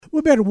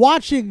We've been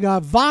watching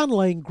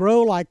Vonlane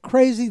grow like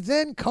crazy.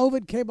 Then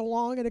COVID came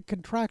along and a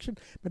contraction,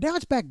 but now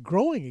it's back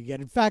growing again.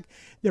 In fact,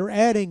 they're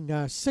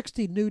adding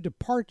 60 new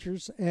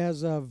departures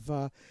as of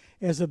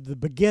the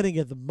beginning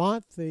of the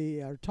month.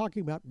 They are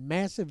talking about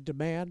massive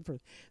demand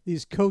for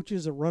these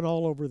coaches that run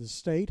all over the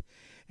state.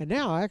 And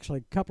now,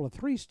 actually, a couple of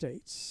three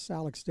states.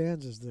 Alex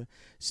Danza is the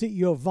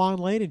CEO of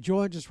Vonlane and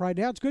joins us right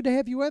now. It's good to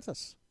have you with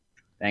us.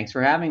 Thanks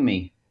for having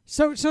me.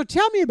 So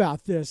tell me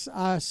about this.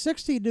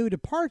 60 new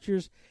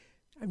departures.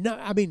 No,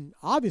 I mean,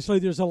 obviously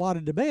there's a lot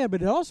of demand,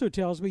 but it also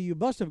tells me you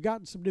must have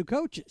gotten some new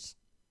coaches.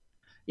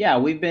 Yeah,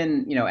 we've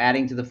been,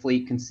 adding to the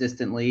fleet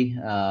consistently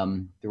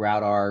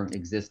throughout our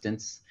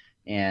existence,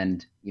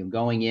 and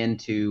going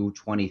into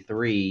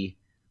 23,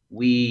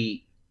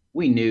 we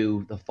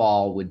knew the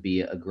fall would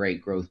be a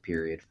great growth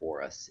period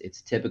for us.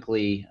 It's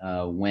typically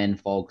when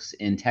folks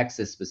in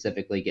Texas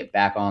specifically get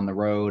back on the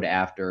road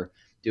after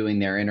doing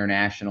their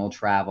international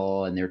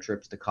travel and their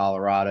trips to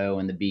Colorado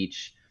and the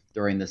beach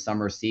during the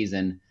summer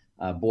season.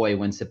 Boy,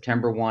 when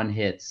September 1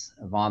 hits,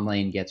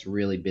 Vonlane gets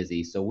really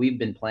busy. So we've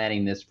been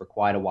planning this for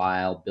quite a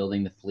while,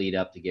 building the fleet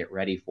up to get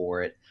ready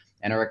for it,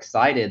 and are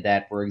excited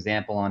that, for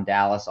example, on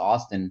Dallas,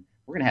 Austin,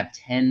 we're going to have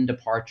 10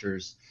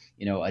 departures,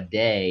 a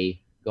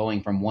day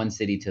going from one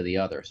city to the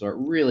other. So it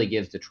really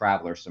gives the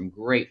travelers some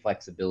great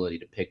flexibility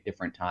to pick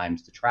different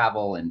times to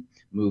travel and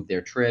move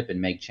their trip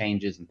and make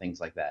changes and things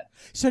like that.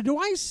 So do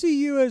I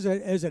see you as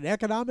an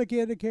economic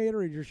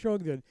indicator, and you're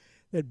showing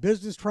that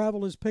business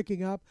travel is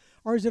picking up,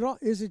 or is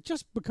it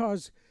just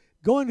because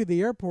going to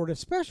the airport,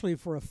 especially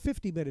for a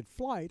 50-minute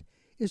flight,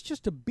 is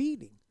just a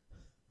beating?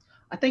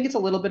 I think it's a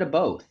little bit of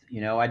both.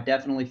 I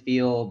definitely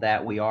feel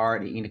that we are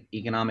an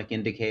economic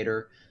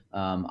indicator.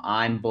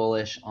 I'm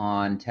bullish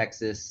on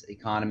Texas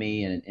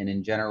economy and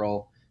in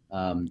general,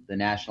 the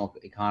national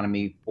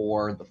economy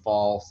for the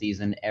fall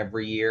season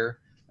every year.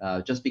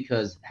 Just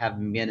because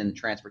having been in the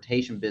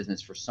transportation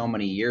business for so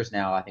many years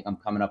now, I think I'm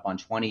coming up on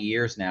 20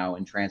 years now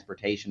in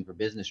transportation for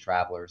business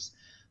travelers.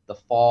 The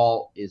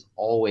fall is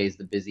always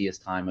the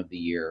busiest time of the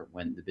year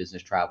when the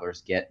business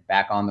travelers get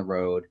back on the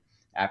road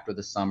after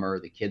the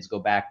summer. The kids go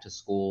back to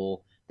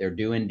school. They're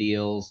doing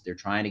deals. They're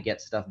trying to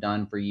get stuff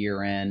done for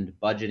year end.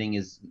 Budgeting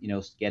is,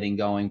 getting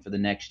going for the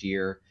next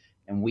year.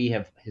 And we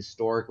have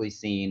historically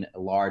seen a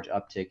large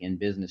uptick in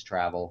business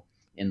travel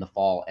in the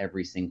fall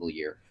every single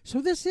year.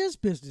 So this is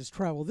business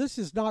travel. This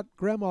is not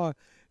grandma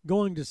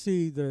going to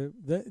see the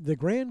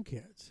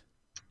grandkids.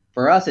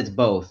 For us, it's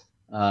both.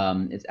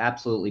 It's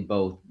absolutely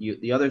both.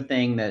 The other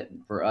thing that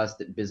for us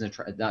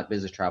that not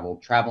business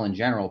travel in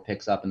general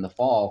picks up in the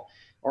fall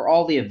are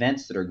all the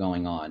events that are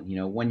going on.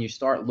 When you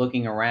start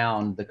looking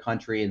around the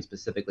country and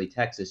specifically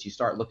Texas, you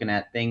start looking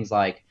at things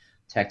like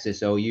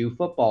Texas OU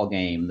football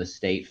game, the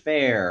state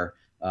fair,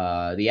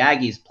 the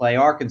Aggies play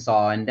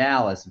Arkansas in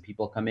Dallas, and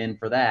people come in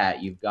for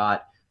that. You've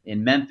got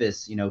in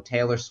Memphis,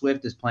 Taylor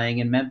Swift is playing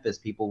in Memphis.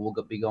 People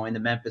will be going to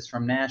Memphis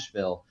from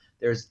Nashville.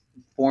 There's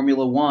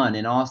Formula One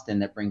in Austin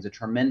that brings a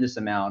tremendous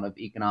amount of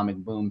economic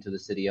boom to the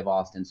city of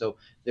Austin. So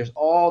there's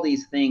all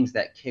these things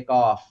that kick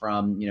off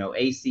from,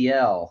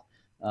 ACL.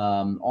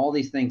 All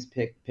these things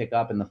pick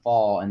up in the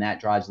fall, and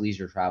that drives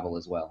leisure travel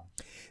as well.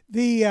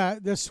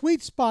 The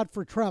sweet spot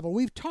for travel,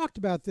 we've talked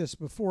about this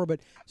before, but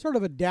sort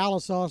of a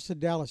Dallas, Austin,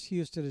 Dallas,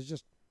 Houston is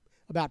just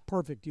about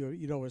perfect.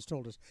 You always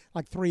told us,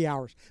 like 3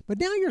 hours. But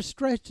now you're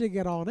stretching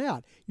it on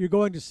out. You're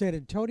going to San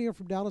Antonio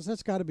from Dallas.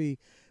 That's got to be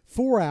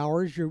 4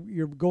 hours.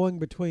 You're going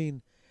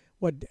between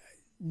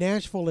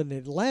Nashville and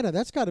Atlanta.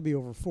 That's got to be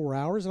over 4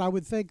 hours. And I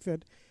would think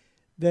that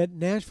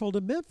Nashville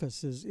to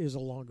Memphis is a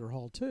longer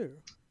haul too.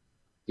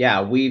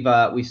 Yeah,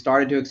 we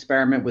started to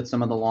experiment with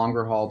some of the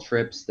longer haul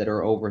trips that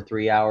are over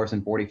 3 hours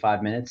and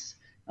 45 minutes.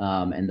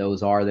 And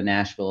those are the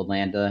Nashville,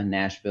 Atlanta,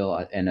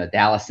 Nashville, and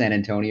Dallas, San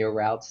Antonio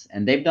routes.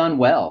 And they've done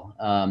well.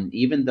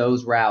 Even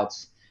those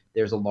routes,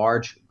 there's a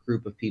large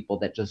group of people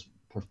that just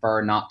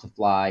prefer not to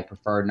fly,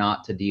 prefer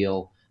not to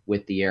deal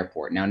with the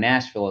airport. Now,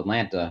 Nashville,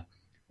 Atlanta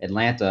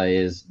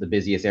is the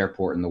busiest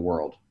airport in the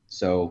world.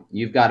 So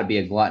you've got to be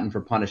a glutton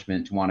for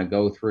punishment to want to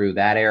go through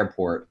that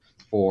airport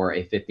for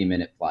a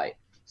 50-minute flight.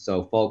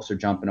 So folks are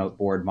jumping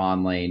aboard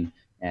Vonlane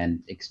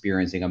and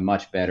experiencing a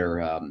much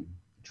better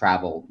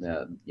travel,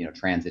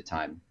 transit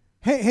time.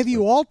 Hey, have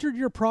you altered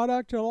your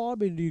product at all? I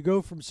mean, do you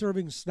go from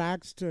serving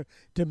snacks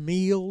to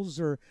meals,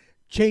 or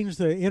change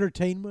the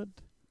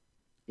entertainment?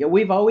 Yeah,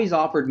 we've always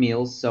offered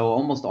meals. So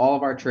almost all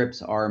of our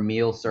trips are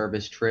meal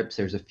service trips.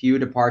 There's a few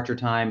departure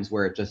times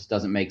where it just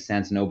doesn't make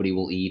sense. Nobody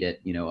will eat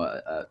at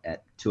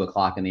 2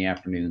 o'clock in the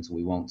afternoon, so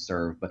we won't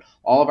serve. But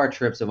all of our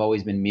trips have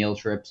always been meal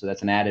trips. So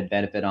that's an added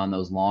benefit on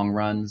those long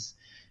runs.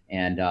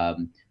 And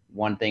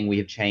one thing we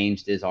have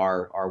changed is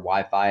our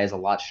Wi-Fi is a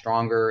lot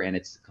stronger, and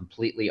it's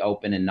completely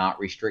open and not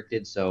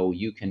restricted. So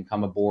you can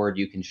come aboard,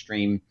 you can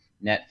stream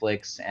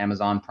Netflix,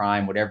 Amazon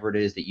Prime, whatever it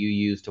is that you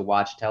use to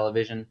watch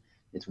television.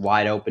 It's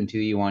wide open to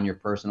you on your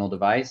personal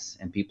device,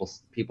 and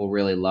people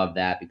really love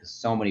that because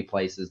so many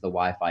places the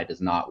Wi-Fi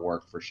does not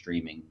work for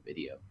streaming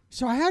video.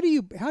 So how do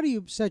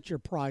you set your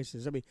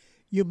prices? I mean,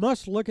 you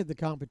must look at the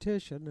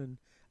competition, and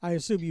I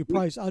assume you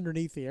price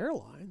underneath the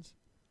airlines.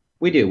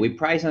 We do. We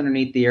price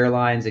underneath the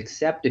airlines,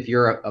 except if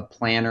you're a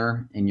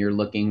planner and you're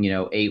looking,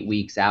 8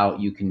 weeks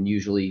out, you can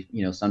usually,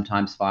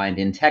 sometimes find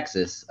in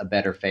Texas a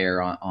better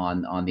fare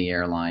on the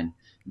airline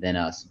than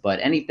us.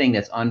 But anything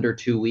that's under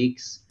 2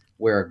 weeks,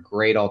 we're a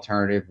great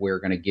alternative. We're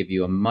going to give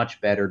you a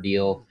much better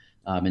deal.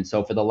 And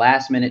so for the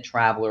last minute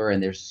traveler,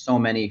 and there's so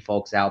many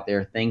folks out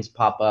there, things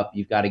pop up,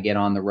 you've got to get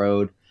on the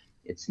road.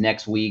 It's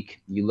next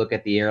week. You look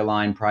at the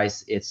airline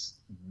price, it's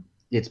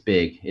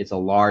big. It's a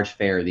large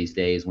fare these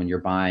days when you're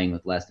buying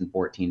with less than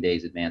 14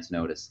 days advance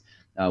notice.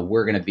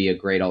 We're going to be a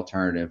great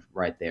alternative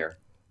right there.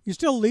 You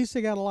still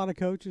leasing out a lot of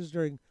coaches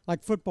during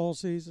like football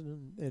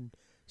season and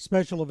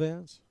special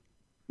events?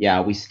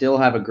 Yeah, we still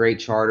have a great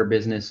charter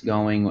business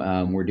going.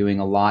 We're doing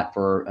a lot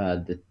for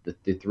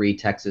the three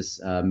Texas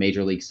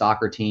Major League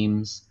Soccer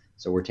teams.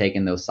 So we're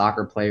taking those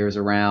soccer players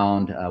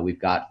around. We've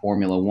got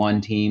Formula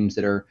One teams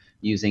that are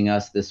using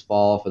us this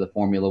fall for the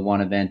Formula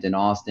One event in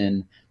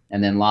Austin.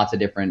 And then lots of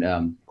different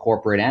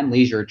corporate and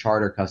leisure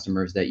charter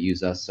customers that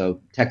use us. So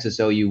Texas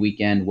OU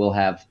weekend, we'll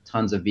have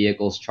tons of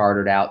vehicles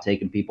chartered out,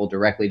 taking people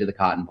directly to the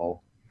Cotton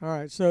Bowl. All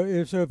right. So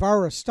if I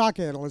were a stock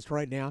analyst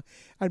right now,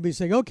 I'd be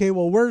saying, okay,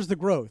 well, where's the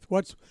growth?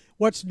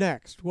 What's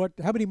next?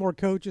 How many more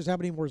coaches? How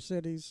many more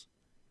cities?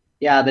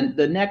 Yeah,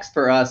 the next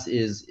for us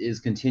is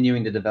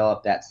continuing to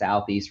develop that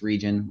Southeast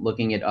region,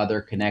 looking at other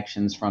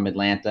connections from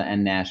Atlanta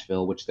and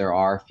Nashville, which there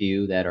are a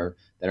few that are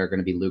going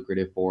to be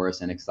lucrative for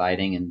us and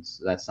exciting, and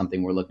so that's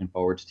something we're looking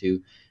forward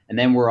to. And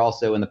then we're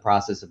also in the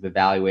process of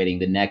evaluating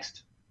the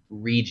next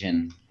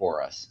region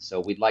for us.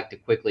 So we'd like to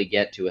quickly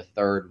get to a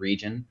third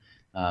region.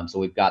 So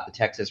we've got the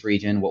Texas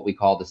region, what we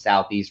call the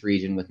Southeast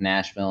region with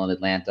Nashville and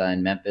Atlanta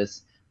and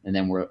Memphis. And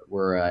then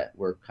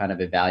we're kind of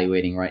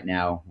evaluating right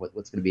now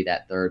what's going to be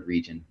that third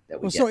region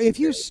that we. Well, so if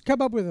you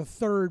come up with a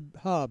third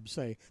hub,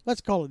 say, let's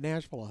call it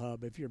Nashville a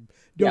hub, if you're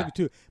doing it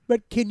too.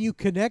 But can you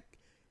connect?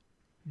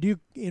 Do you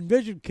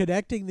envision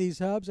connecting these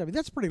hubs? I mean,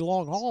 that's a pretty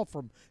long haul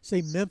from,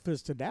 say,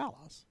 Memphis to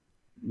Dallas.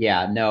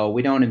 Yeah, no,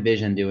 we don't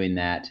envision doing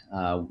that.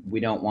 We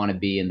don't want to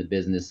be in the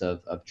business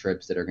of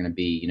trips that are going to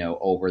be,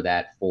 over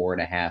that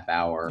 4.5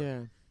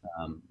 hour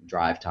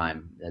drive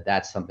time.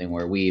 That's something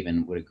where we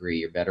even would agree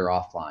you're better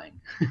off flying.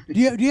 Do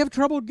you have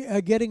trouble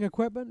getting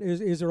equipment?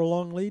 Is there a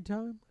long lead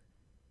time?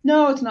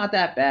 No, it's not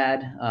that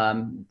bad.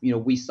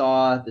 We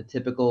saw the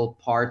typical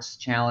parts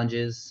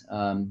challenges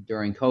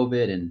during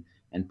COVID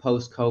and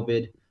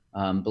post-COVID.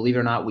 Believe it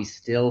or not, we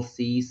still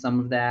see some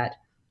of that.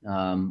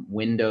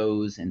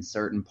 Windows and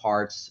certain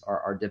parts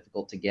are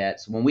difficult to get.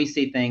 So when we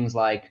see things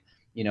like,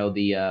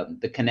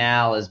 the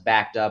canal is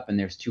backed up and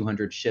there's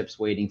 200 ships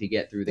waiting to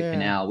get through the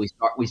canal,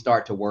 we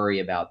start to worry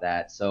about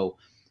that. So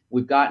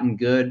we've gotten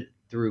good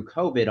through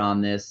COVID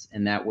on this,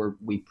 and that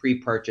we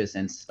pre-purchase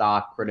and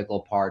stock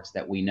critical parts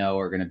that we know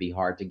are going to be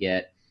hard to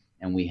get,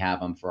 and we have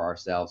them for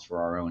ourselves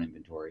for our own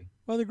inventory.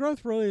 Well, the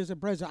growth really is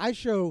impressive. I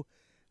show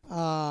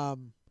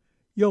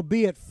you'll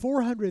be at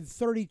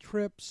 430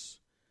 trips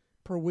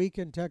per week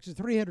in Texas,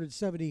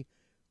 370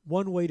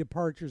 one-way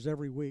departures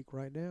every week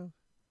right now.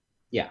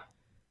 Yeah.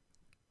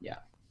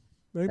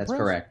 That's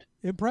correct.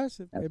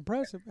 Impressive.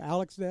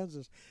 Alex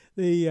Danza,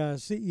 the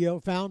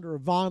CEO, founder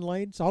of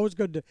Vonlane. It's always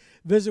good to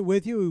visit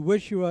with you. We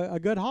wish you a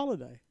good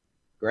holiday.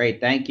 Great.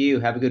 Thank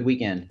you. Have a good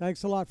weekend.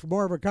 Thanks a lot. For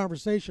more of our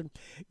conversation,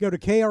 go to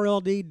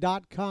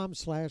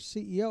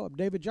krld.com/CEO. I'm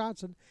David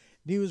Johnson,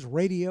 News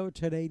Radio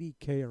 1080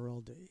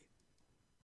 KRLD.